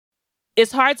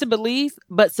It's hard to believe,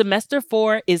 but semester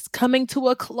 4 is coming to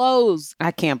a close.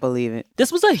 I can't believe it.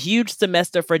 This was a huge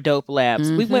semester for Dope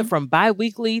Labs. We went from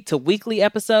bi-weekly to weekly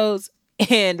episodes,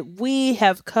 and we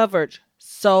have covered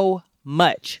so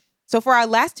much. So for our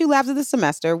last 2 labs of the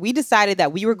semester, we decided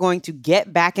that we were going to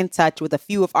get back in touch with a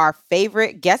few of our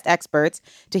favorite guest experts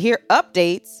to hear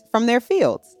updates from their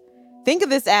fields. Think of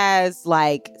this as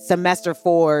like semester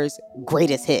 4's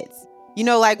greatest hits. You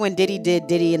know, like when Diddy did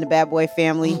Diddy and the Bad Boy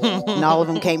Family and all of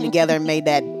them came together and made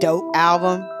that dope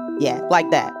album? Yeah, like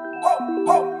that.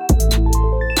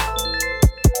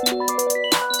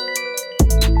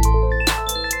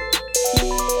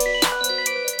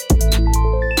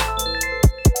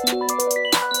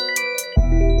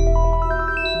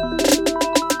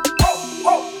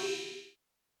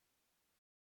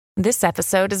 This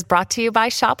episode is brought to you by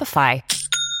Shopify.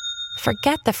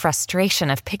 Forget the frustration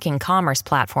of picking commerce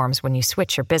platforms when you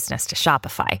switch your business to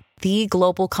Shopify, the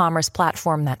global commerce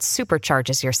platform that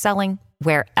supercharges your selling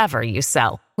wherever you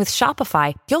sell. With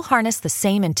Shopify, you'll harness the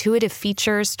same intuitive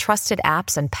features, trusted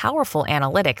apps, and powerful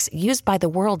analytics used by the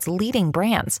world's leading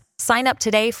brands. Sign up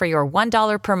today for your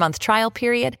 $1 per month trial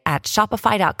period at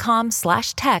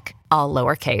shopify.com/tech, all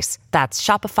lowercase. That's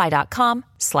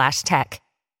shopify.com/tech.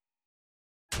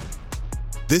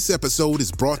 This episode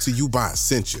is brought to you by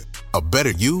Essentia. A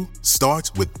better you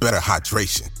starts with better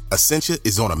hydration. Essentia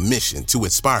is on a mission to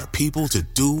inspire people to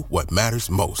do what matters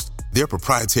most. Their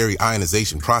proprietary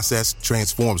ionization process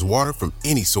transforms water from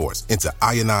any source into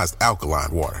ionized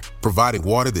alkaline water, providing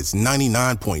water that's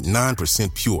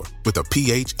 99.9% pure with a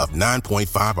pH of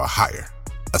 9.5 or higher.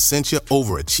 Essentia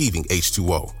Overachieving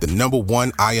H2O, the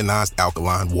 #1 ionized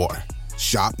alkaline water.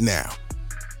 Shop now.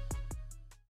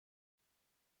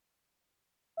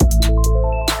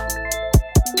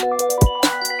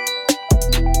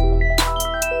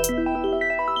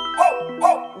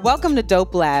 Welcome to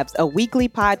Dope Labs, a weekly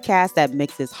podcast that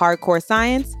mixes hardcore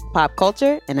science, pop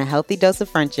culture, and a healthy dose of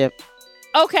friendship.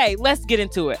 Okay, let's get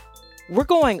into it. We're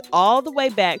going all the way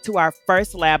back to our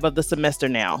first lab of the semester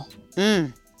now.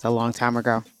 It's a long time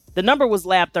ago. The number was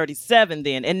Lab 37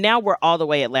 then, and now we're all the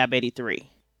way at Lab 83.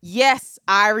 Yes,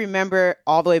 I remember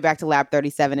all the way back to Lab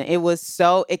 37. And it was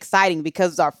so exciting because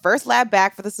it was our first lab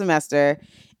back for the semester,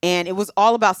 and it was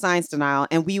all about science denial.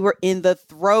 And we were in the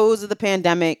throes of the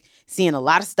pandemic, seeing a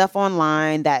lot of stuff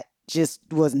online that just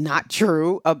was not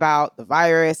true about the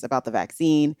virus, about the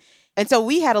vaccine. And so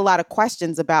we had a lot of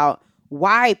questions about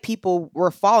why people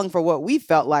were falling for what we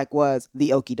felt like was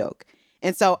the okie doke.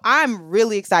 And so I'm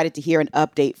really excited to hear an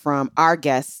update from our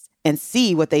guests and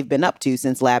see what they've been up to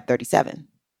since Lab 37.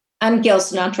 I'm Gail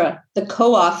Sinatra, the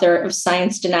co-author of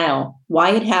Science Denial,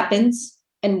 Why It Happens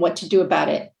and What to Do About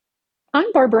It.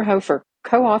 I'm Barbara Hofer,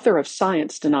 co-author of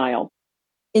Science Denial.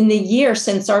 In the year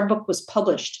since our book was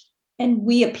published and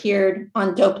we appeared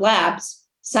on Dope Labs,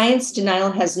 Science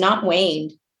Denial has not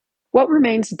waned. What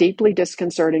remains deeply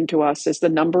disconcerting to us is the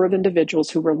number of individuals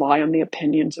who rely on the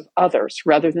opinions of others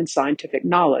rather than scientific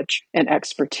knowledge and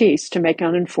expertise to make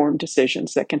uninformed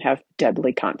decisions that can have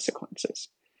deadly consequences.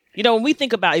 You know, when we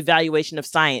think about evaluation of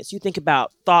science, you think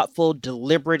about thoughtful,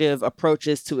 deliberative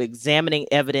approaches to examining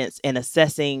evidence and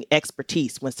assessing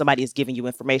expertise when somebody is giving you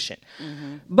information.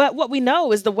 But what we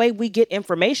know is the way we get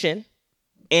information,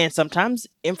 and sometimes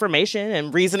information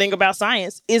and reasoning about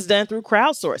science, is done through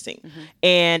crowdsourcing.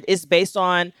 And it's based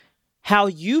on how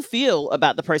you feel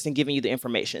about the person giving you the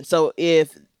information. So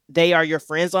if they are your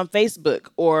friends on Facebook,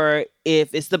 or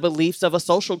if it's the beliefs of a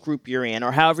social group you're in,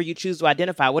 or however you choose to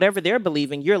identify, whatever they're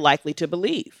believing, you're likely to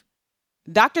believe.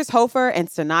 Doctors Hofer and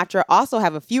Sinatra also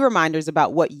have a few reminders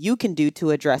about what you can do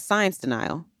to address science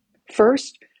denial.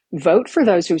 First, vote for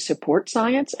those who support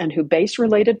science and who base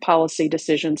related policy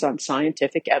decisions on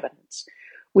scientific evidence.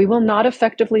 We will not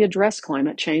effectively address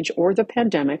climate change or the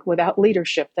pandemic without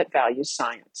leadership that values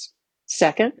science.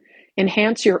 Second,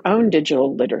 enhance your own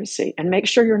digital literacy and make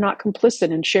sure you're not complicit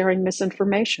in sharing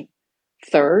misinformation.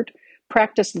 Third,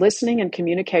 practice listening and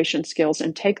communication skills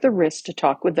and take the risk to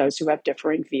talk with those who have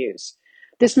differing views.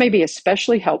 This may be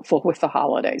especially helpful with the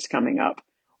holidays coming up.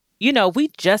 You know, we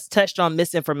just touched on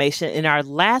misinformation in our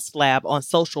last lab on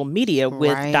social media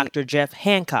with Dr. Jeff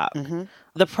Hancock.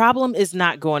 The problem is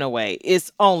not going away. It's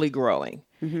only growing.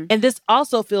 And this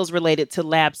also feels related to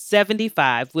Lab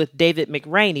 75 with David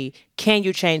McRaney, Can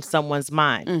You Change Someone's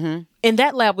Mind? In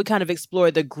that lab, we kind of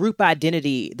explored the group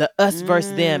identity, the us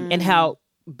versus them, and how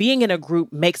being in a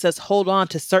group makes us hold on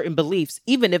to certain beliefs,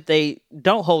 even if they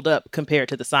don't hold up compared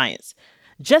to the science.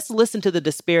 Just listen to the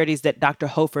disparities that Dr.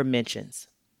 Hofer mentions.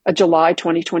 A July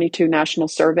 2022 national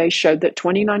survey showed that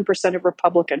 29% of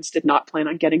Republicans did not plan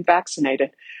on getting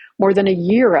vaccinated, more than a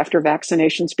year after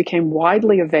vaccinations became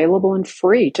widely available and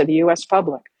free to the U.S.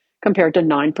 public, compared to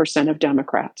 9% of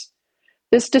Democrats.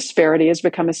 This disparity has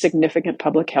become a significant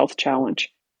public health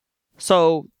challenge.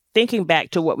 So thinking back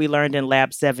to what we learned in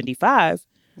Lab 75,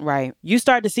 right, you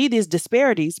start to see these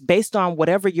disparities based on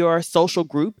whatever your social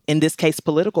group, in this case,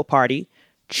 political party,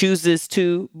 chooses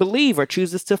to believe or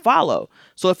chooses to follow.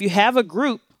 So if you have a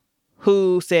group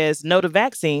who says no to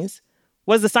vaccines,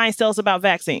 what does the science tell us about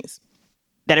vaccines?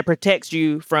 That it protects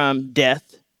you from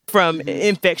death, from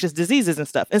infectious diseases and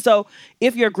stuff. And so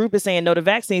if your group is saying no to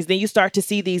vaccines, then you start to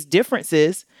see these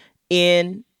differences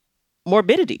in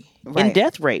morbidity, in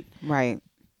death rate. Right.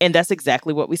 And that's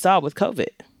exactly what we saw with COVID.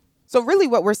 So really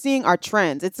what we're seeing are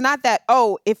trends. It's not that,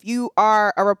 if you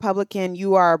are a Republican,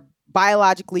 you are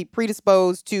biologically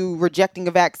predisposed to rejecting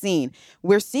a vaccine.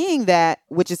 We're seeing that,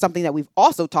 which is something that we've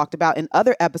also talked about in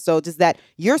other episodes, is that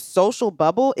your social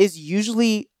bubble is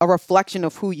usually a reflection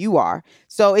of who you are.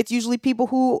 So it's usually people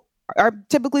who are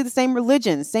typically the same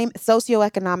religion, same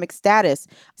socioeconomic status,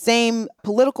 same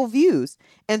political views.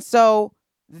 And so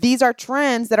these are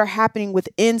trends that are happening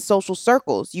within social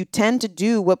circles. You tend to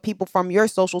do what people from your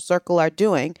social circle are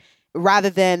doing rather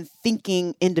than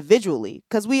thinking individually,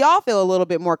 because we all feel a little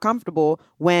bit more comfortable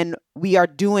when we are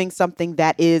doing something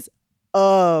that is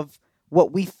of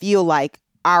what we feel like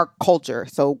our culture.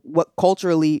 So what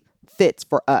culturally fits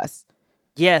for us.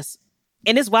 Yes.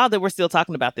 And it's wild that we're still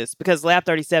talking about this because Lab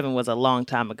 37 was a long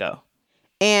time ago.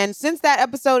 And since that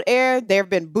episode aired, there have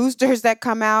been boosters that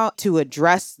come out to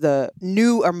address the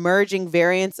new emerging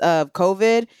variants of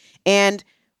COVID. And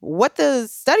what the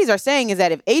studies are saying is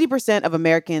that if 80% of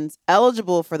Americans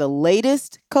eligible for the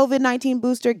latest COVID-19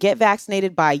 booster get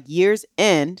vaccinated by year's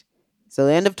end, so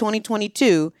the end of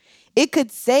 2022, it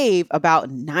could save about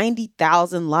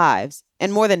 90,000 lives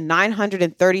and more than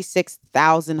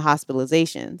 936,000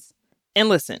 hospitalizations. And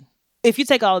listen, if you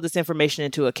take all of this information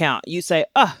into account, you say,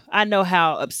 I know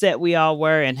how upset we all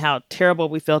were and how terrible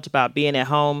we felt about being at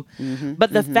home.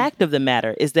 But the fact of the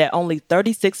matter is that only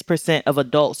 36% of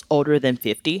adults older than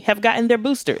 50 have gotten their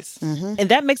boosters. And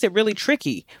that makes it really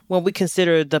tricky when we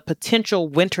consider the potential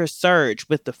winter surge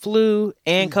with the flu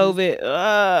and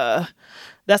COVID.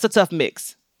 That's a tough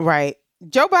mix. Right.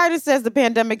 Joe Biden says the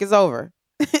pandemic is over.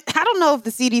 I don't know if the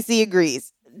CDC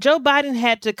agrees. Joe Biden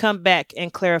had to come back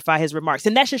and clarify his remarks.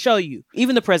 And that should show you,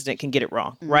 even the president can get it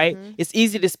wrong, right? It's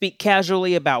easy to speak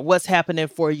casually about what's happening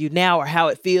for you now or how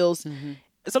it feels.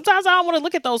 Sometimes I don't want to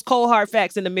look at those cold, hard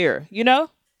facts in the mirror, you know?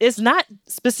 It's not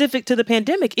specific to the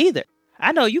pandemic either.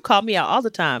 I know you call me out all the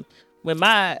time when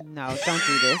No, don't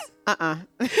do this.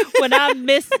 when I'm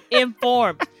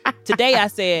misinformed. Today I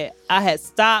said I had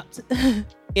stopped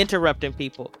interrupting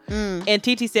people. And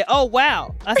TT said, oh,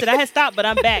 wow. I said, I had stopped, but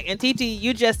I'm back. And TT,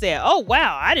 you just said, oh,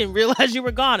 wow, I didn't realize you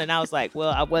were gone. And I was like,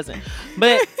 well, I wasn't.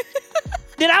 But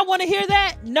did I want to hear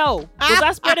that? No. Was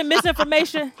I spreading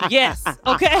misinformation? Yes.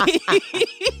 Okay.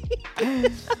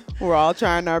 We're all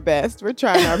trying our best. We're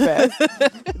trying our best.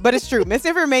 But it's true.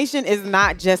 Misinformation is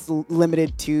not just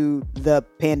limited to the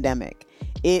pandemic.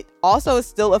 It also is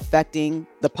still affecting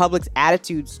the public's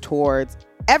attitudes towards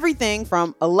everything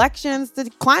from elections to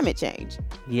climate change.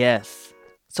 Yes.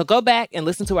 So go back and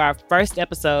listen to our first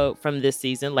episode from this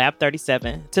season, Lab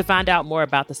 37, to find out more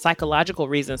about the psychological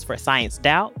reasons for science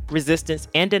doubt, resistance,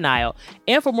 and denial,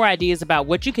 and for more ideas about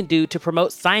what you can do to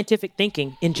promote scientific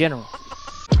thinking in general.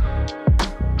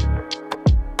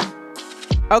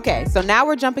 Okay, so now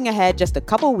we're jumping ahead just a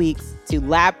couple weeks to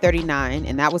Lab 39,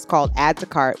 and that was called Add to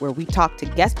Cart, where we talked to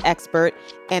guest expert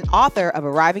and author of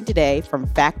Arriving Today, From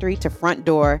Factory to Front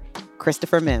Door,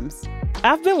 Christopher Mims.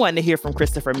 I've been wanting to hear from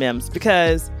Christopher Mims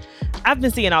because I've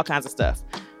been seeing all kinds of stuff.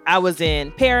 I was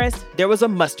in Paris. There was a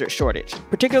mustard shortage,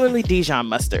 particularly Dijon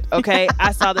mustard. Okay.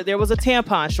 I saw that there was a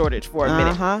tampon shortage for a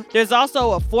minute. There's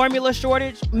also a formula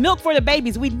shortage. Milk for the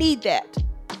babies. We need that.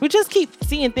 We just keep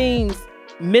seeing things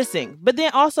missing. But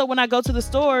then also when I go to the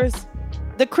stores,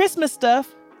 the Christmas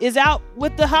stuff is out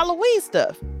with the Halloween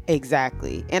stuff.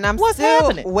 Exactly. And I'm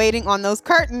still waiting on those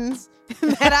curtains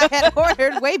that I had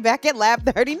ordered way back at Lab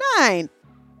 39.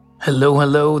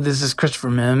 Hello. This is Christopher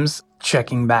Mims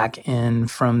checking back in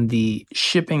from the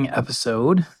shipping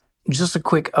episode. Just a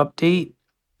quick update.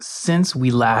 Since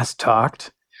we last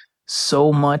talked,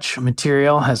 so much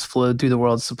material has flowed through the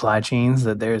world's supply chains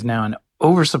that there is now an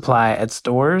oversupply at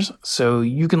stores. So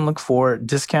you can look for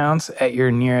discounts at your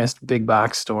nearest big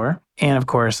box store. And of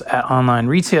course, at online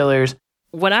retailers.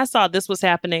 When I saw this was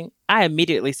happening, I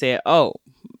immediately said, oh,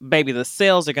 baby, the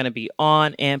sales are going to be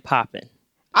on and popping.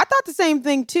 I thought the same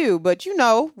thing too, but you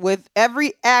know, with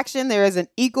every action, there is an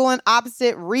equal and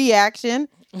opposite reaction.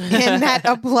 And that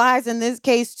applies in this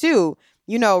case too.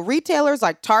 Retailers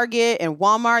like Target and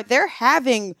Walmart, they're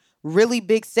having really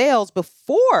big sales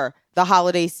before the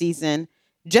holiday season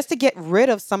just to get rid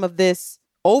of some of this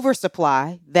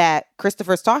oversupply that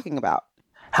Christopher's talking about.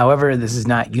 However, this is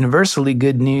not universally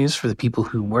good news for the people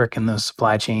who work in those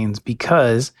supply chains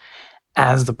because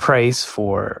as the price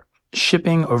for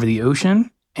shipping over the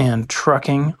ocean and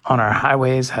trucking on our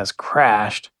highways has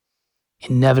crashed,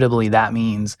 inevitably that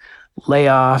means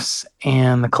layoffs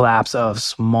and the collapse of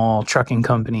small trucking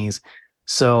companies.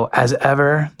 So as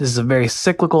ever, this is a very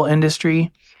cyclical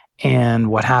industry.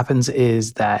 And what happens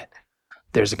is that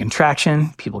there's a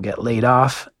contraction, people get laid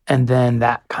off, and then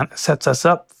that kind of sets us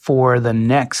up for the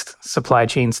next supply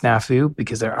chain snafu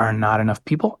because there are not enough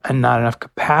people and not enough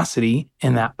capacity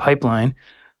in that pipeline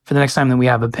for the next time that we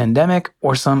have a pandemic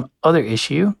or some other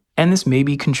issue. And this may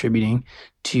be contributing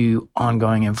to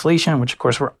ongoing inflation, which of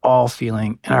course we're all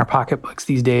feeling in our pocketbooks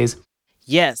these days.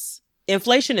 Yes,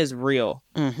 inflation is real.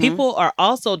 Mm-hmm. People are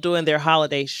also doing their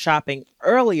holiday shopping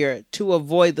earlier to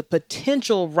avoid the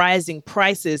potential rising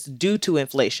prices due to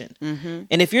inflation. Mm-hmm.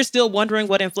 And if you're still wondering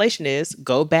what inflation is,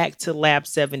 go back to Lab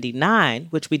 79,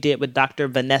 which we did with Dr.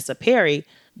 Vanessa Perry.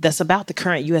 That's about the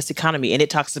current U.S. economy. And it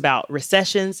talks about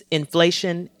recessions,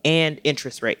 inflation, and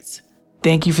interest rates.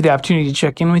 Thank you for the opportunity to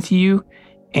check in with you.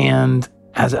 And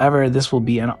as ever, this will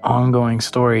be an ongoing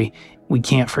story. We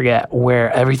can't forget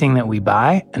where everything that we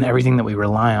buy and everything that we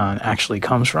rely on actually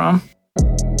comes from.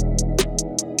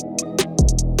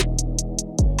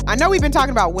 I know we've been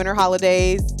talking about winter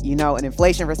holidays, and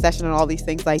inflation, recession, and all these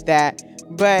things like that.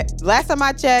 But last time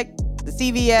I checked, the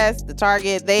CVS, the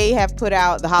Target, they have put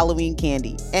out the Halloween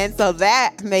candy. And so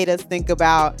that made us think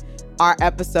about our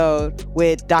episode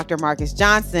with Dr. Marcus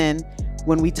Johnson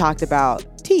when we talked about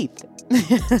teeth.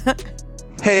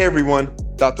 Hey everyone,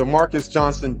 Dr. Marcus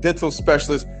Johnson, dental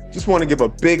specialist. Just want to give a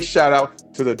big shout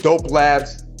out to the Dope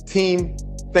Labs team.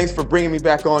 Thanks for bringing me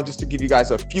back on just to give you guys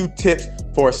a few tips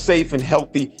for a safe and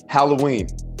healthy Halloween.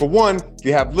 For one, if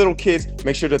you have little kids,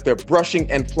 make sure that they're brushing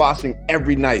and flossing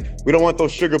every night. We don't want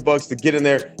those sugar bugs to get in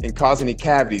there and cause any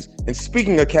cavities. And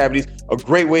speaking of cavities, a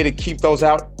great way to keep those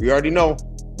out, we already know,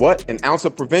 an ounce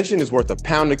of prevention is worth a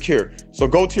pound of cure. So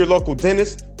go to your local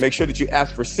dentist, make sure that you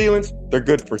ask for sealants. They're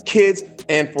good for kids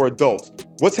and for adults.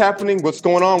 What's happening? What's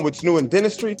going on? What's new in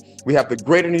dentistry? We have the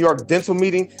Greater New York Dental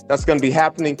Meeting that's going to be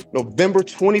happening November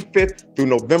 25th through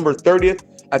November 30th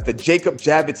at the Jacob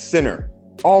Javits Center.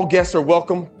 All guests are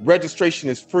welcome. Registration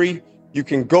is free. You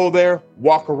can go there,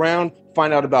 walk around,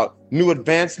 find out about new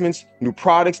advancements, new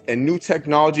products, and new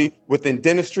technology within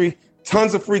dentistry.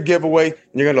 Tons of free giveaway, and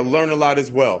you're going to learn a lot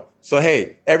as well. So,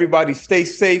 hey, everybody stay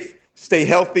safe, stay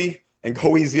healthy, and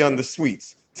go easy on the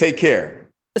sweets. Take care.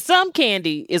 Some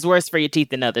candy is worse for your teeth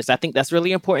than others. I think that's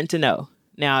really important to know.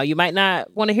 Now, you might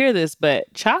not want to hear this,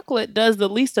 but chocolate does the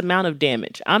least amount of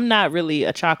damage. I'm not really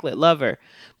a chocolate lover,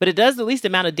 but it does the least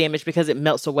amount of damage because it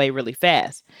melts away really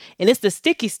fast. And it's the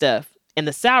sticky stuff and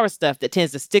the sour stuff that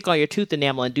tends to stick on your tooth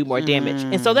enamel and do more damage.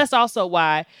 And so that's also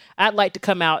why I'd like to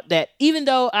come out that even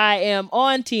though I am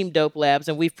on Team Dope Labs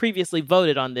and we've previously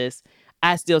voted on this,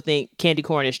 I still think candy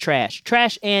corn is trash.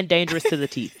 Trash and dangerous to the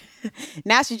teeth.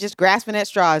 Now she's just grasping at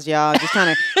straws, y'all. Just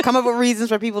trying to come up with reasons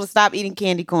for people to stop eating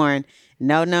candy corn.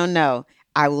 No.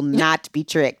 I will not be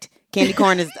tricked. Candy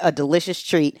corn is a delicious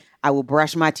treat. I will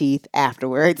brush my teeth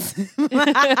afterwards.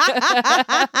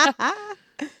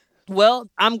 Well,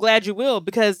 I'm glad you will,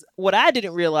 because what I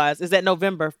didn't realize is that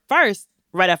November 1st,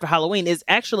 right after Halloween, is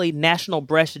actually National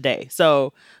Brush Day.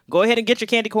 So go ahead and get your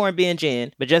candy corn binge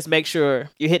in, but just make sure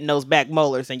you're hitting those back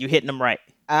molars and you're hitting them right.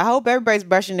 I hope everybody's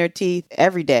brushing their teeth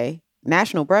every day.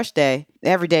 National Brush Day.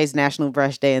 Every day is National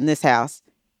Brush Day in this house.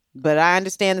 But I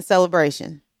understand the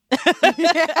celebration.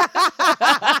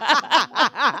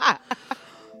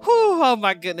 Oh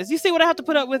my goodness. You see what I have to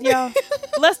put up with, y'all?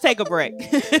 Let's take a break.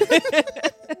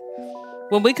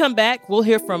 When we come back, we'll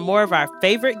hear from more of our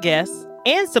favorite guests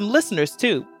and some listeners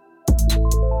too.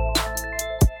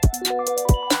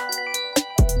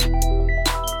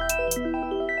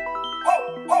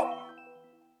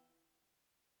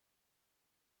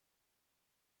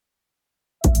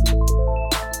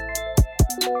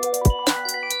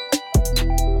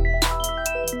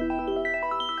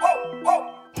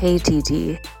 Hey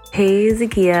TT. Hey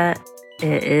Zakia.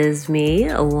 It is me,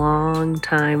 a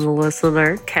long-time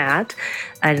listener, Kat.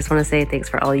 I just want to say thanks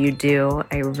for all you do.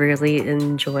 I really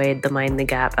enjoyed the Mind the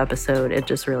Gap episode. It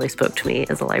just really spoke to me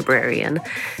as a librarian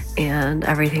and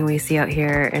everything we see out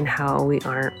here and how we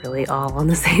aren't really all on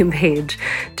the same page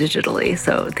digitally.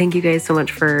 So thank you guys so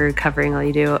much for covering all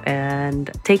you do, and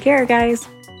take care, guys.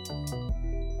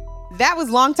 That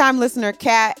was longtime listener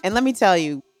Kat, and let me tell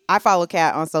you, I follow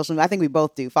Kat on social media. I think we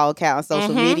both do follow Kat on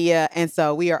social media. And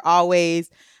so we are always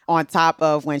on top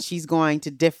of when she's going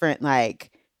to different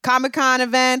like Comic-Con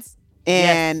events.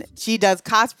 And she does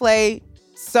cosplay.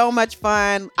 So much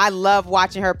fun. I love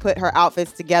watching her put her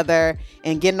outfits together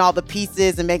and getting all the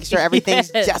pieces and making sure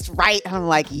everything's just right. I'm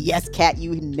like, yes, Kat,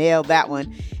 you nailed that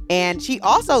one. And she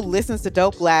also listens to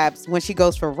Dope Labs when she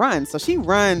goes for runs. So she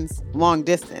runs long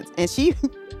distance and she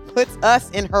puts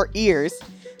us in her ears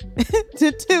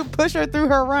to push her through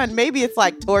her run. Maybe it's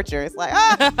like torture. It's like,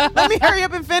 let me hurry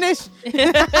up and finish.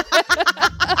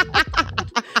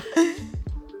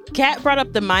 Kat brought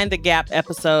up the Mind the Gap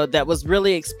episode that was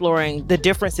really exploring the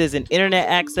differences in internet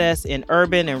access in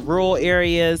urban and rural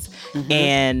areas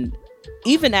and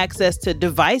even access to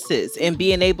devices and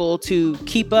being able to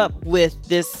keep up with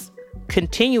this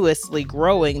continuously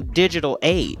growing digital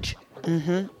age.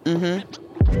 And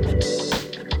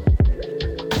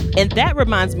that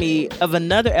reminds me of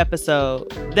another episode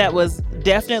that was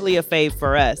definitely a fave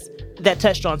for us that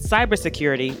touched on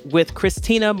cybersecurity with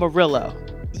Christina Murillo.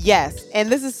 Yes,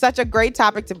 and this is such a great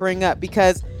topic to bring up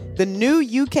because the new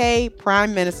UK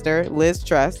Prime Minister, Liz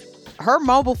Truss, her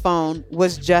mobile phone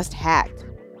was just hacked.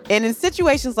 And in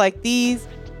situations like these,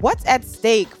 what's at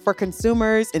stake for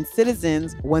consumers and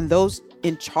citizens when those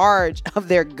in charge of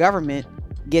their government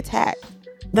gets hacked?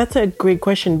 That's a great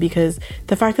question because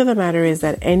the fact of the matter is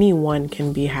that anyone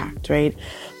can be hacked, right?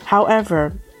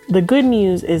 However, the good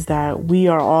news is that we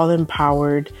are all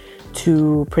empowered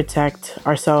to protect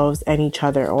ourselves and each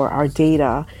other or our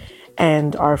data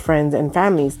and our friends and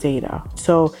family's data.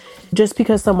 So just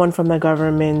because someone from the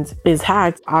government is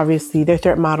hacked, obviously their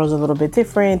threat model is a little bit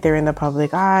different. They're in the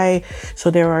public eye.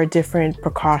 So there are different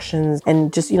precautions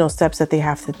and just, steps that they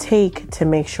have to take to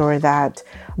make sure that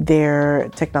their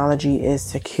technology is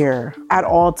secure at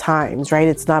all times, right?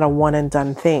 It's not a one and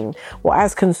done thing. Well,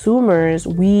 as consumers,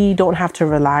 we don't have to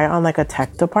rely on like a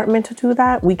tech department to do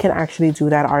that. We can actually do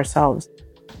that ourselves.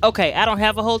 Okay, I don't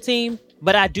have a whole team,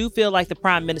 but I do feel like the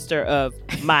prime minister of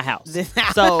my house.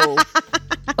 So,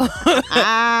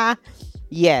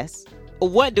 yes.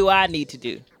 What do I need to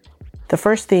do? The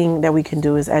first thing that we can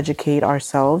do is educate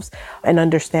ourselves and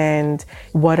understand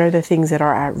what are the things that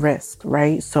are at risk,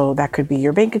 right? So that could be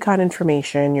your bank account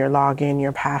information, your login,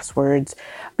 your passwords,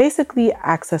 basically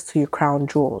access to your crown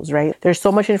jewels, right? There's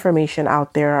so much information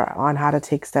out there on how to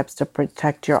take steps to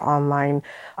protect your online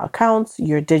accounts,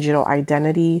 your digital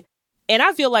identity. And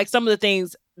I feel like some of the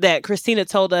things that Christina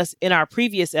told us in our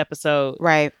previous episode,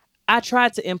 right, I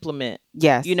tried to implement.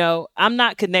 Yes. I'm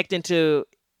not connecting to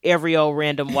every old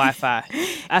random Wi-Fi.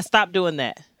 I stopped doing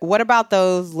that. What about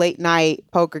those late night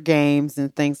poker games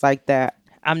and things like that?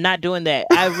 I'm not doing that.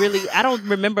 I don't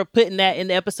remember putting that in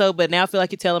the episode, but now I feel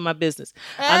like you're telling my business.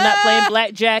 I'm not playing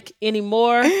blackjack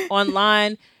anymore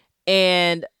online.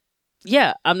 And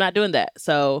yeah, I'm not doing that.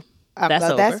 So that's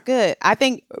over. That's good. I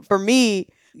think for me,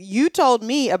 you told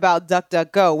me about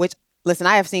DuckDuckGo, which, listen,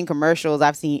 I have seen commercials,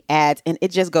 I've seen ads, and it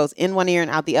just goes in one ear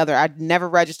and out the other. I'd never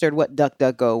registered what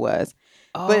DuckDuckGo was.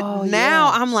 But now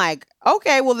I'm like,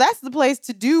 okay, well, that's the place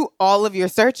to do all of your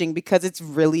searching because it's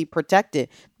really protected.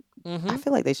 I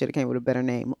feel like they should have came with a better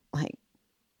name. Like,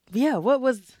 yeah, what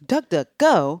was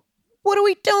DuckDuckGo? What are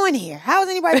we doing here? How is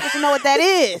anybody supposed to know what that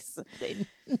is?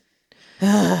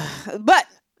 But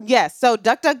yes, so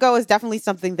DuckDuckGo is definitely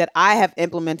something that I have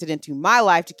implemented into my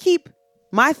life to keep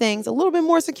my things a little bit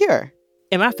more secure.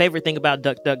 And my favorite thing about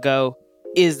DuckDuckGo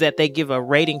is that they give a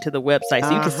rating to the website. So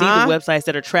you can see the websites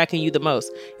that are tracking you the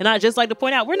most. And I'd just like to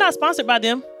point out, we're not sponsored by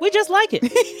them. We just like it.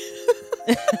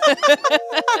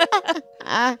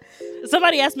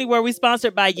 Somebody asked me, were we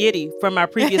sponsored by Yitty from our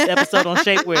previous episode on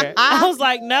shapewear? I was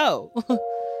like, no.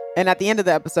 And at the end of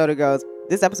the episode, it goes,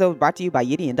 this episode was brought to you by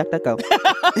Yitty and DuckDuckGo.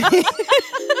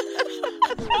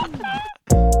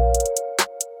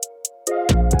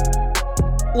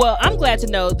 Well, I'm glad to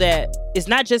know that it's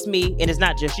not just me and it's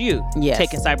not just you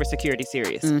taking cybersecurity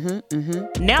serious.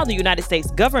 Now the United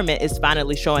States government is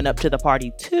finally showing up to the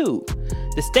party too.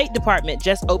 The State Department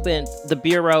just opened the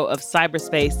Bureau of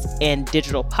Cyberspace and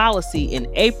Digital Policy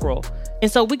in April. And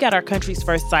so we got our country's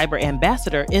first cyber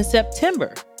ambassador in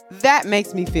September. That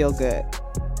makes me feel good.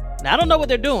 Now, I don't know what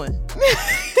they're doing.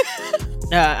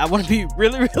 I want to be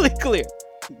really, really clear.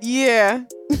 Yeah.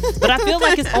 But I feel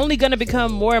like it's only going to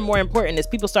become more and more important as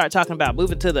people start talking about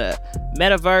moving to the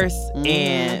metaverse.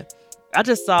 And I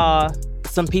just saw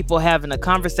some people having a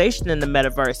conversation in the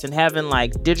metaverse and having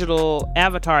like digital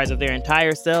avatars of their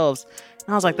entire selves.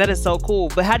 And I was like, that is so cool.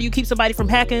 But how do you keep somebody from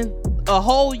hacking a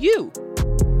whole you?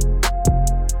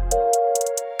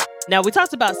 Now, we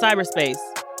talked about cyberspace,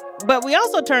 but we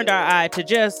also turned our eye to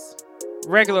just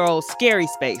regular old scary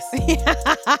space.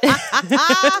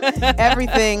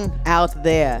 Everything out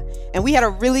there. And we had a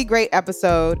really great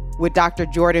episode with Dr.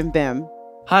 Jordan Bim.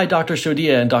 Hi, Dr.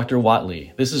 Shodia and Dr.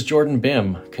 Watley. This is Jordan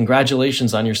Bim.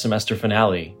 Congratulations on your semester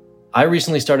finale. I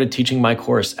recently started teaching my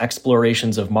course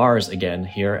Explorations of Mars again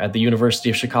here at the University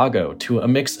of Chicago to a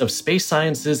mix of space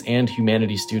sciences and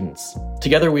humanities students.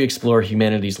 Together we explore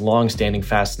humanity's long-standing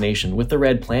fascination with the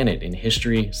red planet in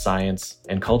history, science,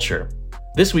 and culture.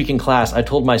 This week in class, I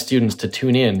told my students to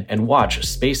tune in and watch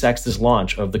SpaceX's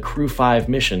launch of the Crew 5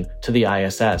 mission to the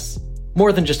ISS.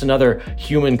 More than just another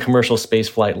human commercial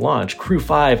spaceflight launch, Crew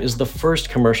 5 is the first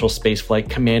commercial spaceflight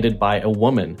commanded by a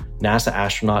woman, NASA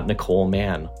astronaut Nicole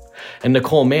Mann. And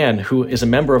Nicole Mann, who is a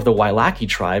member of the Wailaki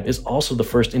tribe, is also the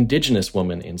first indigenous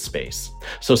woman in space.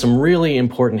 So some really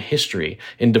important history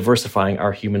in diversifying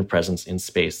our human presence in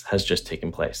space has just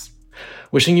taken place.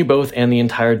 Wishing you both and the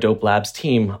entire Dope Labs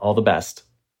team all the best.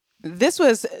 This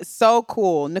was so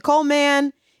cool. Nicole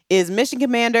Mann is mission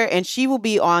commander, and she will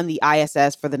be on the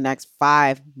ISS for the next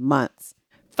 5 months.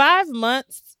 5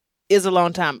 months is a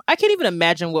long time. I can't even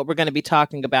imagine what we're going to be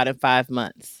talking about in 5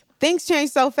 months. Things change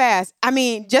so fast. I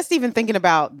mean, just even thinking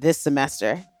about this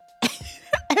semester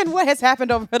and what has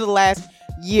happened over the last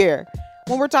year.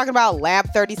 When we're talking about Lab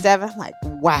 37, I'm like,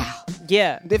 wow.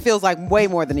 Yeah. It feels like way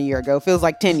more than a year ago. It feels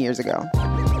like 10 years ago.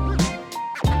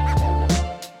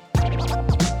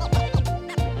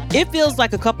 It feels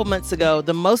like a couple months ago,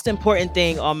 the most important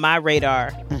thing on my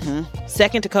radar,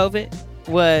 second to COVID,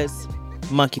 was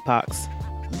monkeypox.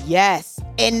 Yes.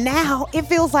 And now it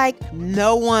feels like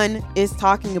no one is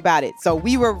talking about it. So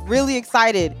we were really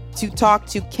excited to talk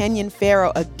to Kenyon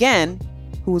Farrow again,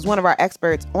 who was one of our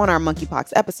experts on our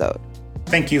monkeypox episode.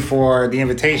 Thank you for the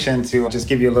invitation to just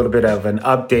give you a little bit of an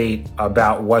update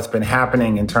about what's been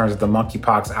happening in terms of the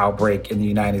monkeypox outbreak in the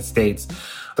United States.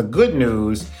 The good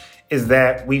news is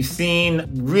that we've seen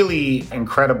really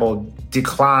incredible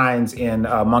declines in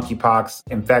monkeypox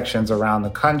infections around the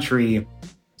country.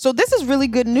 So this is really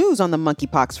good news on the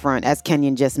monkeypox front, as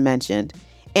Kenyon just mentioned.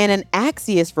 And an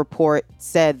Axios report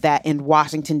said that in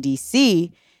Washington, D.C.,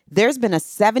 there's been a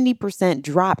 70%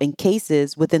 drop in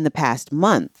cases within the past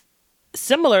month.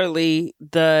 Similarly,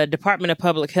 the Department of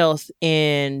Public Health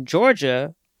in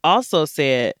Georgia also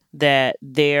said that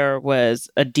there was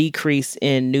a decrease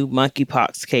in new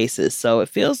monkeypox cases. So it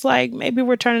feels like maybe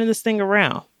we're turning this thing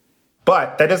around.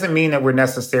 But that doesn't mean that we're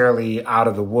necessarily out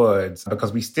of the woods,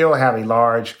 because we still have a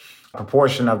large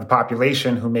proportion of the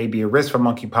population who may be at risk for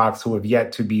monkeypox who have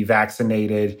yet to be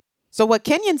vaccinated. So what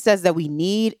Kenyon says that we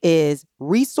need is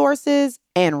resources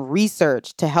and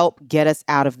research to help get us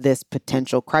out of this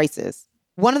potential crisis.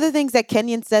 One of the things that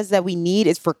Kenyon says that we need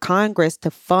is for Congress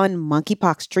to fund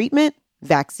monkeypox treatment,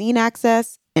 vaccine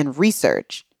access, and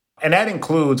research. And that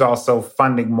includes also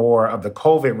funding more of the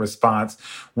COVID response,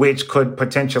 which could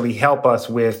potentially help us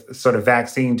with sort of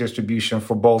vaccine distribution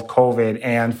for both COVID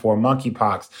and for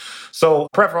monkeypox. So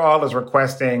Prep for All is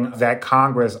requesting that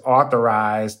Congress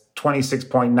authorize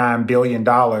 $26.9 billion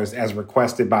as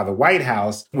requested by the White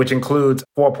House, which includes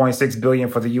 $4.6 billion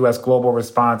for the U.S. global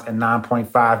response and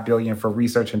 $9.5 billion for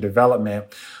research and development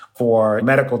for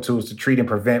medical tools to treat and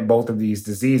prevent both of these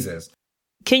diseases.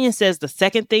 Kenyon says the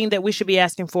second thing that we should be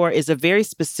asking for is a very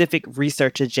specific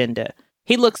research agenda.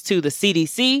 He looks to the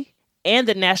CDC and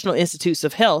the National Institutes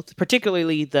of Health,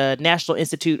 particularly the National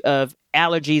Institute of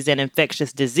Allergies and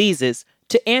Infectious Diseases,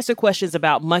 to answer questions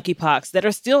about monkeypox that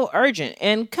are still urgent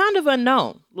and kind of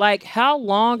unknown, like how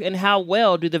long and how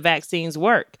well do the vaccines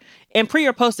work? And pre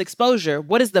or post exposure,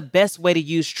 what is the best way to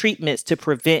use treatments to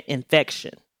prevent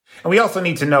infection? And we also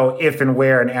need to know if and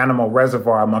where an animal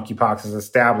reservoir of monkeypox is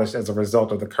established as a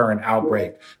result of the current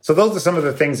outbreak. So those are some of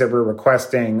the things that we're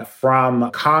requesting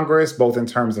from Congress, both in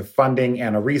terms of funding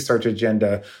and a research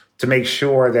agenda, to make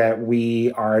sure that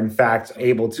we are, in fact,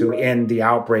 able to end the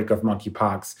outbreak of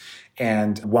monkeypox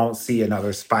and won't see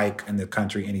another spike in the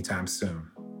country anytime soon.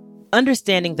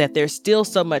 Understanding that there's still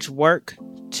so much work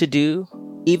to do,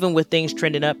 even with things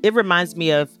trending up, it reminds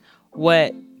me of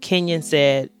what Kenyon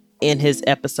said in his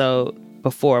episode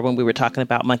before when we were talking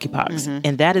about monkeypox.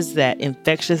 And that is that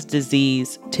infectious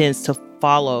disease tends to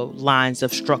follow lines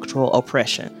of structural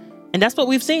oppression. And that's what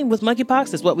we've seen with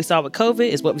monkeypox. It's what we saw with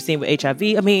COVID. It's what we've seen with HIV.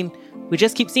 I mean, we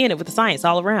just keep seeing it with the science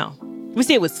all around. We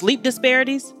see it with sleep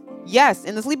disparities. Yes,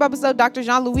 in the sleep episode, Dr.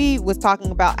 Jean-Louis was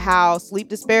talking about how sleep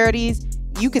disparities,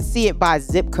 you could see it by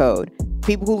zip code.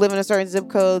 People who live in a certain zip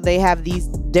code, they have these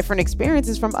different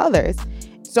experiences from others.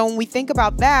 So when we think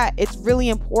about that, it's really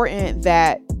important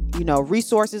that,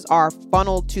 resources are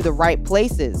funneled to the right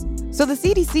places. So the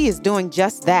CDC is doing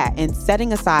just that and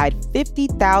setting aside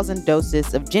 50,000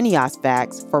 doses of Jynneos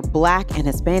vax for Black and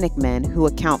Hispanic men who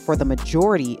account for the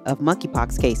majority of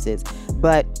monkeypox cases,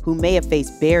 but who may have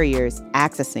faced barriers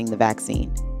accessing the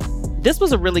vaccine. This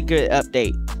was a really good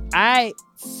update. I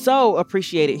so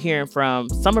appreciated hearing from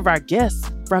some of our guests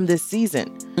from this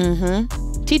season.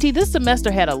 TT, this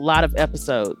semester had a lot of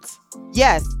episodes.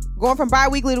 Yes. Going from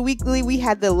bi-weekly to weekly, we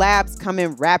had the labs come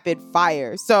in rapid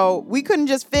fire. So we couldn't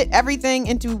just fit everything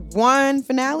into one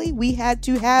finale. We had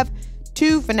to have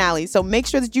 2 finales. So make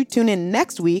sure that you tune in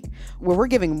next week where we're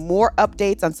giving more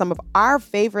updates on some of our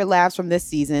favorite labs from this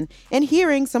season and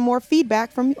hearing some more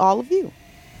feedback from all of you.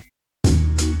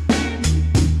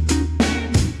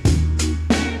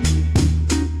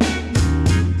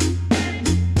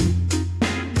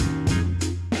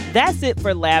 That's it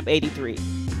for Lab 83.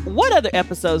 What other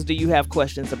episodes do you have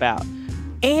questions about?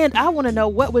 And I want to know,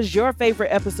 what was your favorite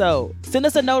episode? Send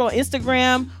us a note on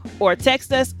Instagram or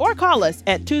text us or call us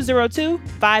at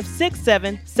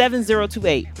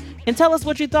 202-567-7028 and tell us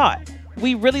what you thought.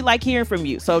 We really like hearing from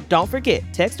you, so don't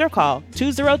forget, text or call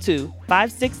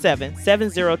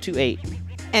 202-567-7028.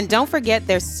 And don't forget,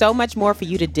 there's so much more for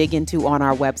you to dig into on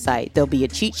our website. There'll be a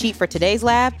cheat sheet for today's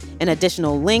lab and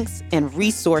additional links and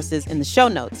resources in the show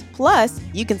notes. Plus,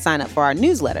 you can sign up for our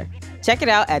newsletter. Check it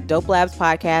out at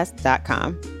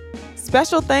dopelabspodcast.com.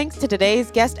 Special thanks to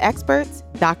today's guest experts,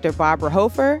 Dr. Barbara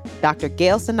Hofer, Dr.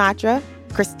 Gail Sinatra,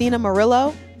 Christina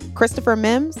Murillo, Christopher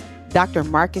Mims, Dr.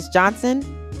 Marcus Johnson,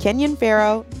 Kenyon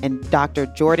Farrow, and Dr.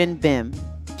 Jordan Bim.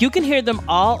 You can hear them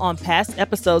all on past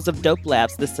episodes of Dope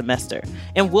Labs this semester,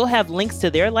 and we'll have links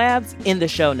to their labs in the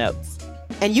show notes.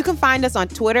 And you can find us on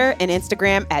Twitter and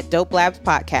Instagram at Dope Labs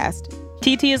Podcast.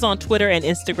 TT is on Twitter and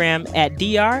Instagram at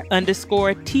dr_TSHO.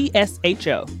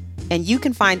 And you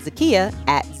can find Zakia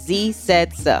at Z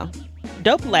Said So.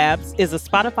 Dope Labs is a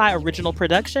Spotify original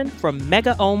production from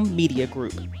Mega Ohm Media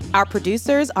Group. Our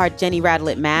producers are Jenny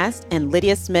Radlett-Mast and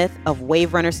Lydia Smith of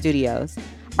Wave Runner Studios.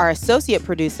 Our associate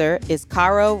producer is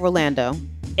Caro Rolando.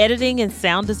 Editing and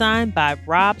sound design by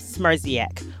Rob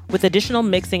Smerziak, with additional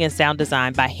mixing and sound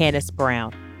design by Hannes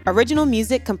Brown. Original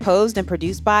music composed and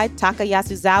produced by Taka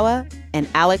Yasuzawa and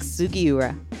Alex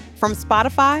Sugiura. From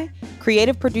Spotify,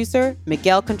 creative producer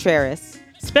Miguel Contreras.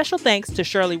 Special thanks to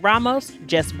Shirley Ramos,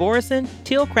 Jess Borison,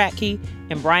 Teal Kratke,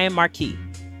 and Brian Marquis.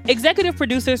 Executive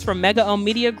producers from Mega Ohm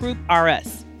Media Group are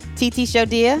us, TT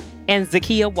Shodia and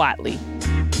Zakia Watley.